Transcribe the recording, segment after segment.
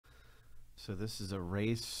So this is a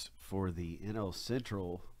race for the NL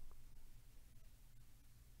Central.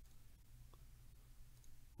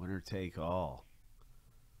 Winner take all.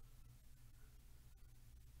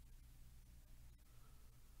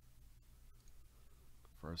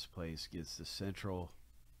 First place gets the Central.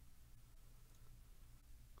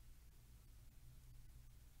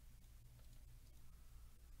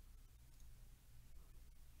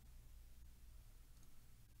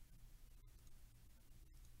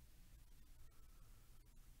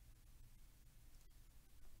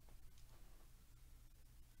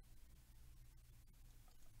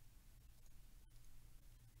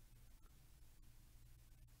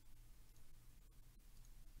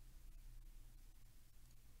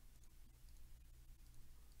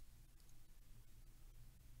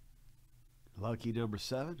 Lucky number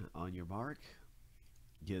 7, on your mark,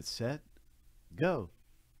 get set, go.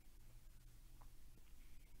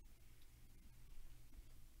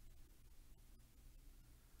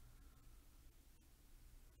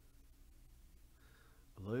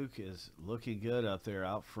 Luke is looking good up there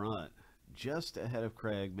out front, just ahead of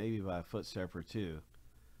Craig, maybe by a footstep or two.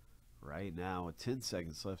 Right now with 10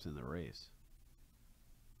 seconds left in the race.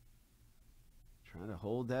 Trying to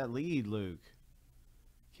hold that lead, Luke.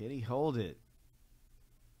 Can he hold it?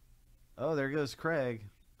 Oh, there goes Craig.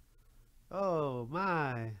 Oh,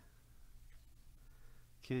 my.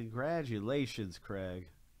 Congratulations, Craig.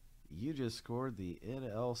 You just scored the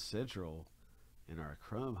NL Central in our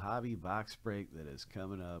Chrome Hobby box break that is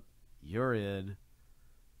coming up. You're in.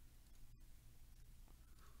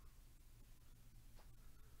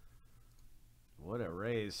 What a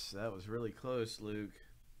race. That was really close, Luke.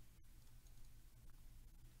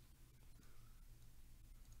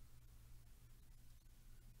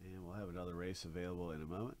 And we'll have another race available in a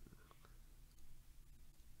moment.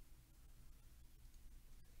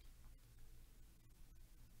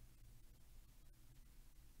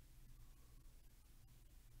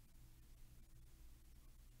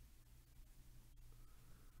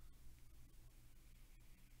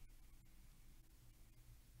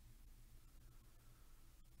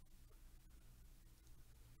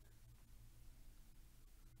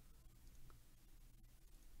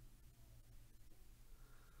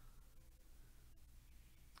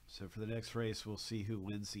 So for the next race, we'll see who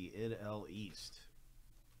wins the NL East.